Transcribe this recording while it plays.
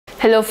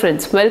Hello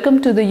friends, welcome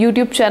to the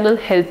YouTube channel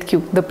Health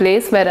Q, the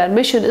place where our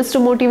mission is to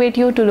motivate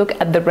you to look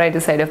at the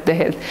brighter side of the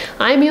health.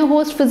 I am your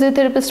host,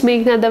 physiotherapist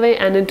Meghana,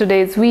 and in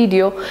today's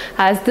video,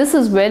 as this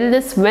is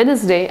Wellness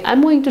Wednesday, I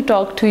am going to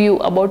talk to you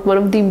about one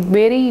of the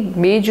very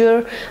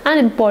major and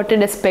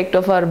important aspect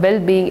of our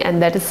well-being,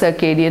 and that is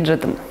circadian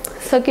rhythm.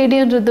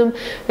 Circadian rhythm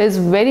is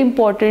very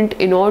important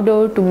in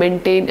order to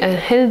maintain a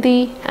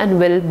healthy and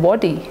well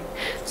body.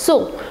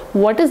 So,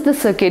 what is the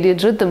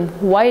circadian rhythm,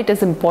 why it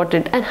is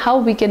important, and how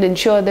we can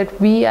ensure that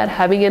we are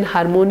having an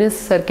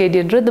harmonious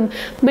circadian rhythm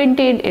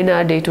maintained in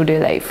our day-to-day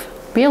life?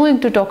 We are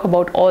going to talk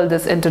about all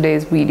this in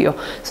today's video.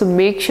 So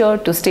make sure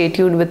to stay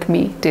tuned with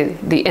me till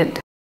the end.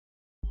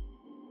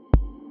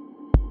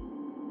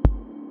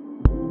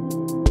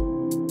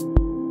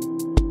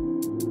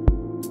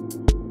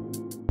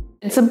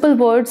 In simple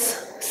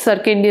words,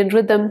 circadian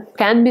rhythm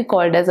can be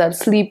called as our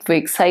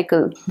sleep-wake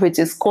cycle, which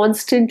is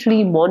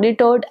constantly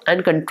monitored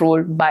and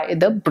controlled by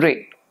the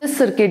brain. This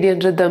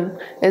circadian rhythm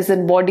is a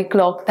body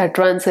clock that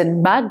runs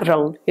in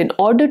background in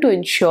order to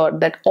ensure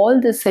that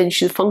all the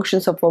essential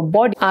functions of our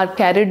body are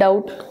carried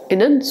out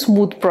in a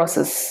smooth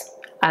process,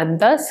 and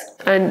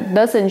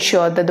thus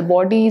ensure that the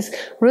body's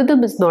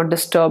rhythm is not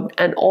disturbed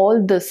and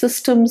all the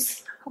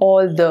systems,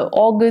 all the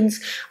organs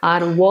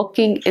are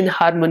working in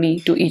harmony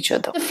to each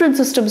other. Different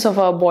systems of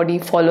our body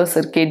follow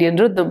circadian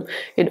rhythm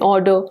in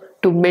order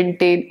to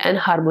maintain an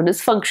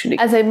harmonious functioning.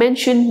 As I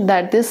mentioned,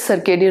 that this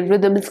circadian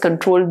rhythm is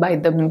controlled by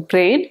the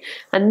brain,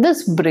 and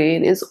this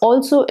brain is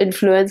also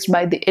influenced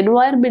by the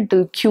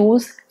environmental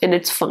cues in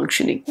its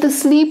functioning. The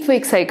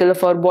sleep-wake cycle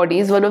of our body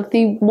is one of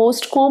the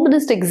most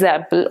commonest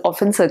example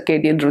of a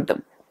circadian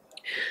rhythm.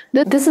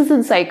 This is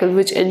a cycle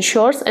which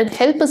ensures and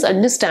helps us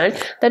understand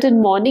that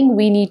in morning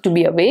we need to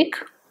be awake,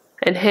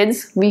 and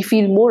hence we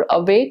feel more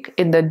awake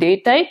in the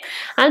daytime,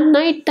 and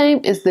night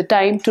time is the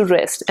time to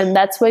rest, and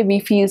that's why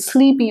we feel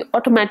sleepy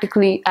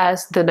automatically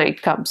as the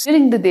night comes.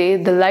 During the day,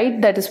 the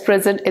light that is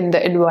present in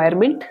the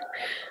environment,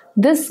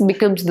 this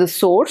becomes the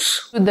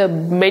source to the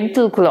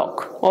mental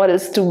clock or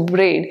else to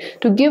brain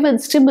to give a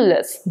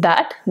stimulus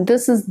that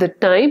this is the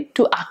time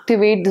to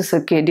activate the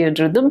circadian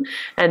rhythm,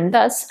 and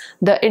thus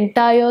the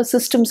entire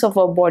systems of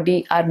our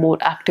body are more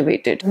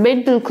activated.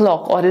 Mental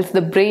clock or else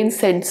the brain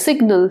sends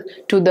signal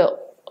to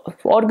the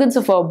organs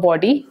of our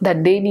body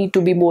that they need to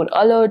be more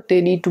alert,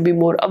 they need to be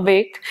more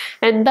awake,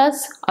 and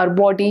thus our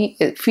body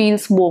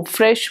feels more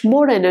fresh,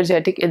 more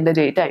energetic in the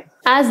daytime.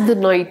 As the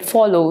night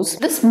follows,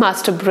 this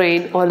master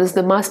brain or as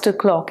the master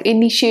clock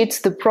initiates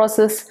the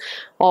process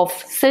of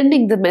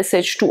sending the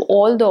message to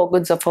all the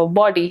organs of our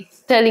body,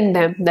 telling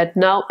them that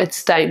now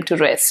it's time to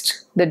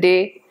rest. The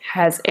day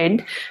has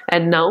ended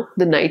and now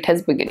the night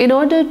has begun. In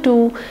order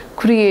to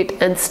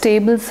create a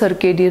stable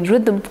circadian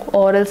rhythm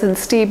or else a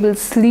stable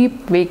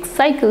sleep-wake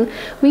cycle,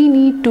 we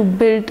need to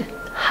build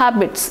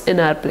habits in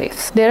our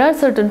place. There are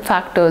certain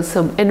factors,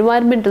 some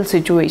environmental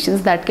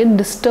situations that can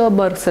disturb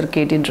our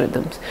circadian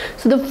rhythms.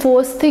 So the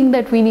first thing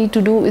that we need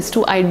to do is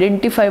to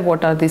identify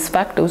what are these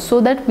factors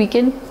so that we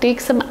can take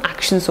some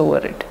actions over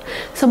it.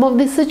 Some of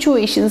the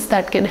situations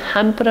that can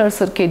hamper our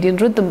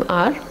circadian rhythm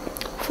are: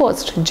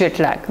 first, jet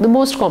lag, the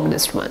most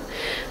commonest one.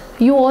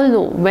 You all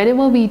know,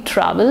 whenever we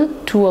travel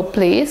to a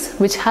place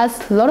which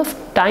has a lot of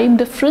time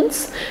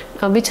difference,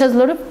 which has a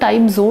lot of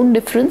time zone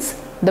difference,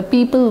 the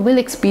people will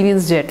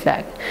experience jet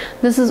lag.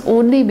 This is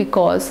only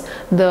because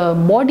the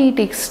body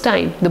takes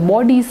time, the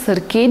body's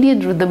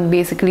circadian rhythm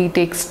basically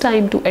takes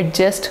time to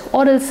adjust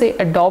or else say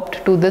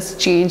adopt to this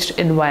changed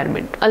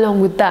environment.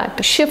 Along with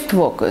that, shift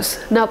workers.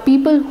 Now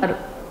people who are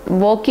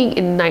working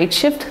in night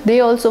shift, they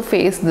also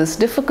face this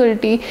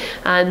difficulty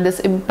and this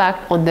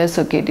impact on their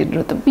circadian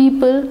rhythm.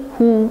 People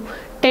who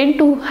tend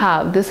to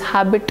have this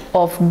habit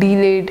of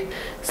delayed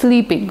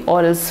sleeping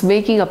or else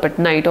waking up at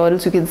night, or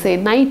else you can say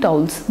night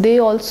owls, they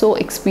also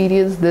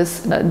experience this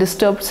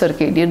disturbed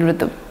circadian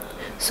rhythm.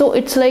 So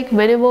it's like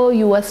whenever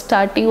you are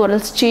starting or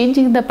else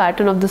changing the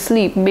pattern of the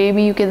sleep,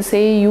 maybe you can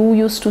say you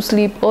used to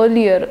sleep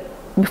earlier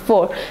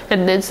before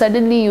and then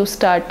suddenly you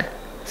start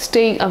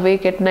staying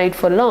awake at night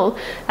for long.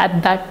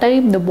 At that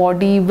time the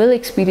body will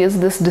experience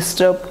this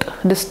disturbed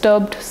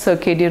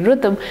circadian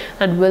rhythm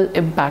and will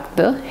impact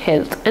the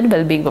health and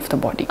well-being of the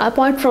body.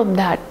 Apart from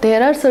that,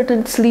 there are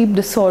certain sleep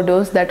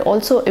disorders that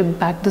also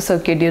impact the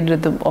circadian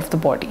rhythm of the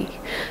body.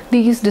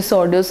 These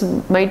disorders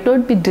might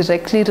not be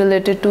directly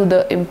related to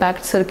the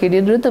impact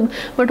circadian rhythm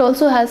but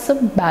also has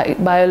some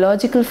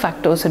biological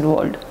factors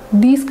involved.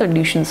 These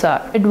conditions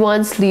are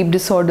advanced sleep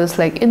disorders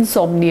like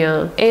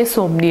insomnia,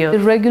 asomnia,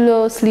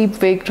 irregular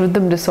sleep-wake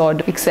rhythm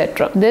disorder,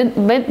 etc.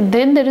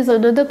 Then there is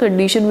another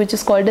condition which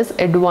is called as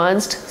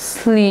advanced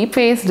sleep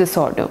phase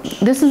disorder.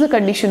 This is a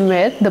condition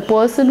where the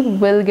person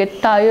will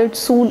get tired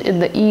soon in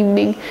the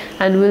evening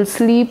and will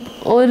sleep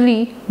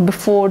early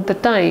before the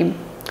time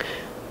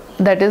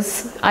that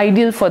is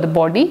ideal for the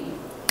body,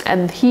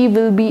 and he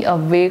will be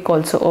awake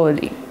also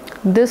early.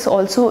 this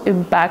also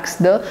impacts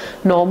the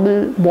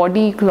normal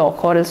body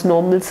clock or its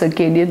normal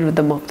circadian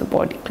rhythm of the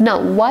body.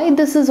 Now, why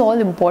this is all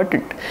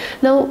important?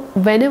 Now,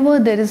 whenever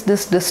there is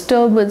this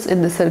disturbance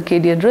in the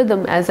circadian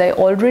rhythm, as I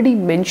already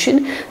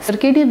mentioned,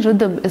 circadian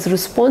rhythm is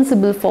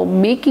responsible for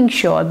making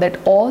sure that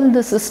all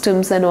the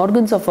systems and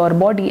organs of our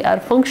body are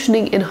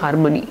functioning in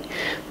harmony.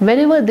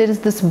 Whenever there is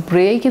this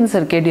break in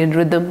circadian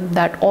rhythm,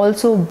 that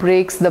also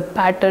breaks the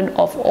pattern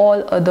of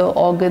all other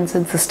organs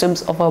and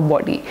systems of our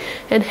body,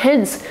 and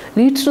hence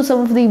leads to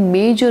some of the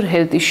major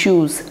health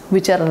issues,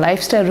 which are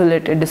lifestyle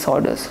related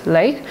disorders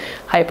like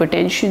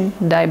hypertension,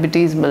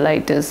 diabetes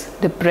mellitus,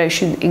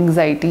 depression,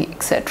 anxiety,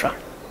 etc.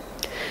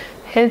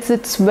 Hence,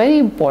 it's very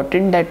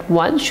important that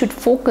one should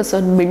focus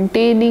on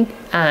maintaining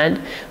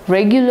an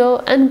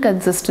regular and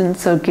consistent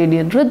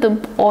circadian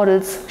rhythm, or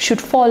else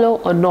should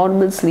follow a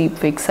normal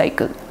sleep-wake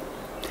cycle.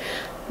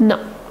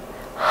 Now,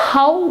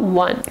 how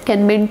one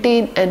can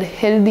maintain a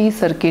healthy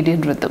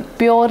circadian rhythm?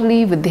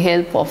 Purely with the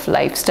help of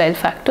lifestyle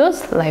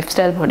factors,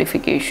 lifestyle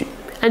modification.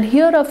 And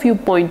here are a few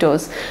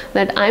pointers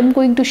that I'm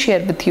going to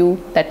share with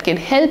you that can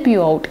help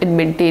you out in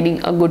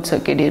maintaining a good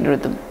circadian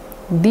rhythm.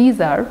 These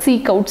are: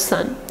 seek out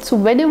sun. So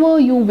whenever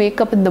you wake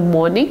up in the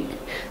morning,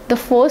 the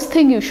first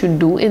thing you should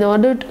do, in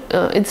order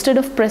to, instead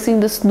of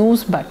pressing the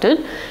snooze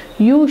button,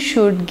 you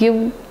should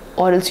give,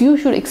 or else you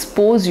should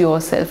expose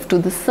yourself to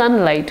the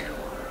sunlight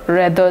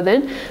rather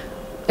than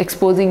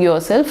exposing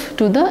yourself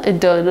to the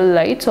internal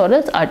lights or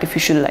else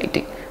artificial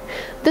lighting.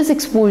 This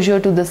exposure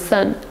to the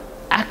sun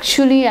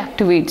actually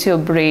activates your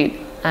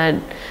brain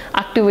and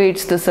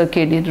activates the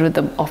circadian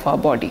rhythm of our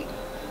body.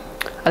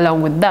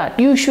 Along with that,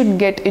 you should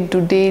get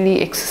into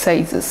daily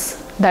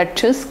exercises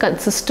that is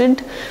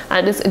consistent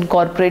and is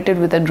incorporated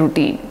with a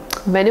routine.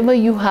 Whenever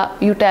you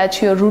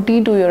attach your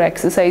routine to your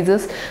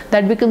exercises,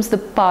 that becomes the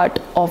part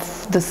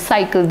of the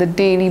cycle, the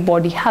daily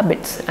body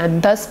habits,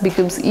 and thus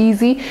becomes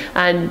easy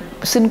and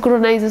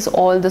synchronizes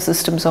all the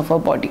systems of our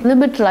body.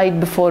 Limit light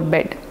before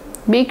bed.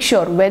 Make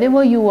sure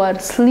whenever you are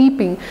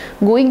sleeping,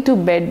 going to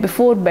bed,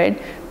 before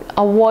bed,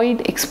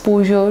 avoid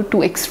exposure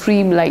to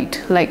extreme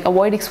light, like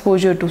avoid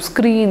exposure to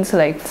screens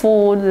like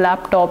phone,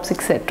 laptops,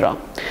 etc.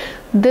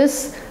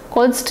 This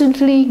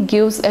constantly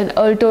gives an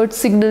altered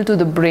signal to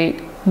the brain,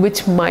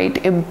 which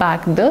might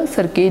impact the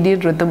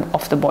circadian rhythm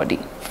of the body.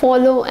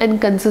 Follow a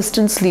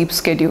consistent sleep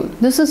schedule.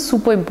 This is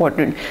super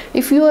important.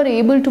 If you are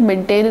able to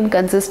maintain a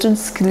consistent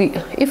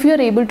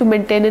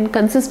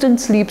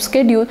sleep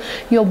schedule,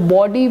 your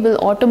body will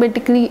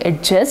automatically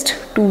adjust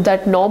to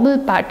that normal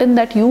pattern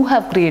that you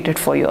have created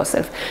for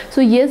yourself.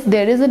 So yes,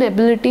 there is an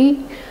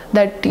ability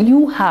that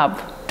you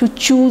have to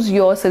choose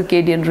your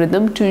circadian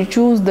rhythm, to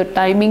choose the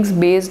timings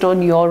based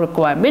on your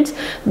requirements.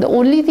 The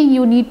only thing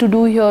you need to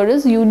do here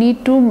is you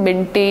need to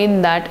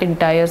maintain that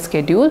entire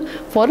schedule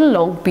for a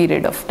long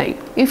period of time.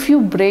 If you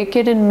break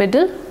it in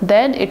middle,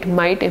 then it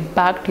might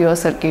impact your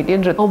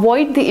circadian rhythm.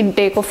 Avoid the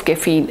intake of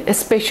caffeine,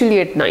 especially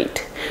at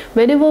night.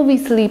 Whenever we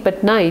sleep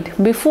at night,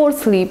 before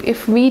sleep,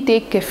 if we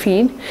take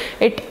caffeine,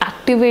 it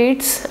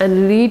activates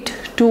and lead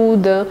to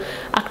the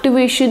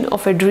activation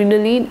of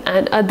adrenaline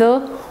and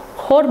other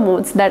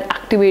hormones that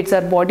activates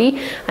our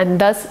body, and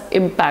thus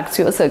impacts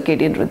your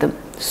circadian rhythm.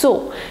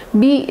 So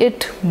be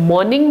it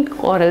morning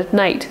or at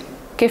night,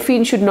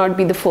 caffeine should not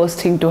be the first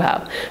thing to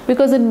have,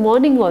 because in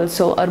morning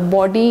also our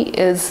body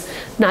is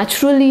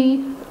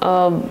naturally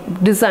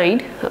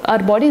designed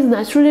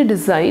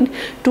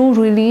to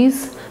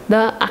release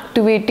the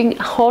activating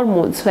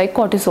hormones like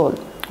cortisol,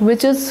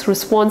 which is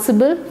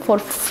responsible for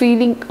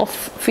feeling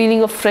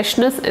of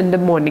freshness in the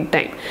morning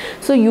time.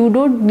 So you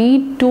don't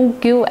need to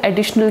give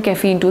additional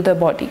caffeine to the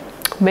body.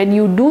 When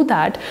you do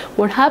that,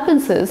 what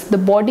happens is the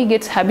body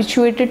gets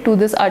habituated to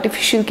this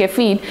artificial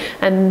caffeine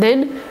and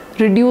then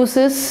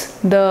reduces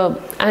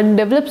and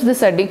develops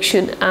this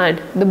addiction,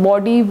 and the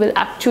body will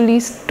actually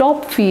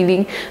stop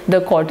feeling the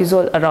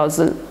cortisol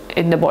arousal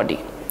in the body.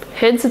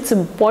 Hence, it's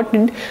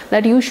important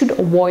that you should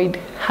avoid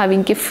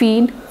having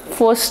caffeine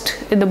first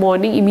in the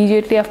morning,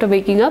 immediately after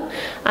waking up,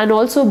 and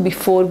also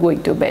before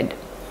going to bed.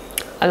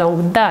 Along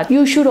with that,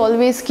 you should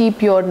always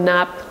keep your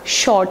nap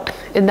short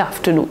in the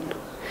afternoon.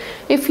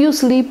 If you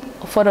sleep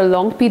for a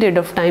long period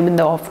of time in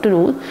the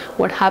afternoon,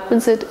 what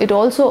happens is it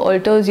also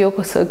alters your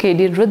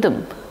circadian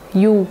rhythm.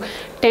 You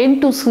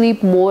tend to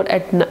sleep more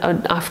at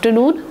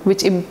afternoon,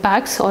 which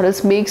impacts or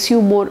else makes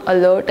you more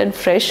alert and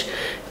fresh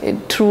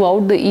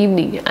throughout the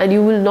evening, and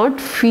you will not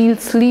feel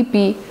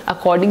sleepy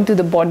according to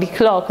the body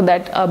clock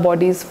that our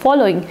body is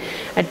following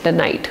at the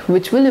night,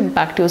 which will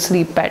impact your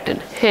sleep pattern.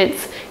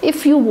 Hence,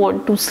 if you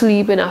want to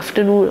sleep in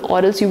afternoon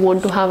or else you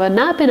want to have a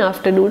nap in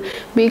afternoon,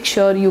 make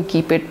sure you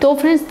keep it. So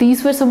friends,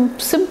 these were some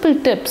simple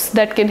tips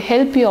that can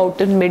help you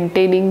out in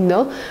maintaining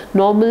the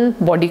normal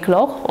body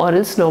clock or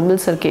else normal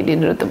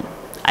circadian rhythm.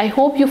 I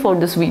hope you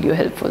found this video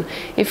helpful.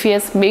 If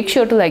yes, make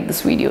sure to like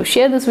this video,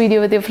 share this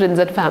video with your friends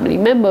and family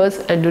members,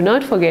 and do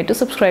not forget to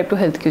subscribe to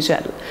HealthQ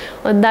channel.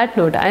 On that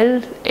note,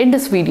 I'll end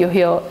this video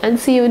here and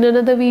see you in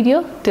another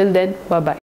video. Till then, bye bye.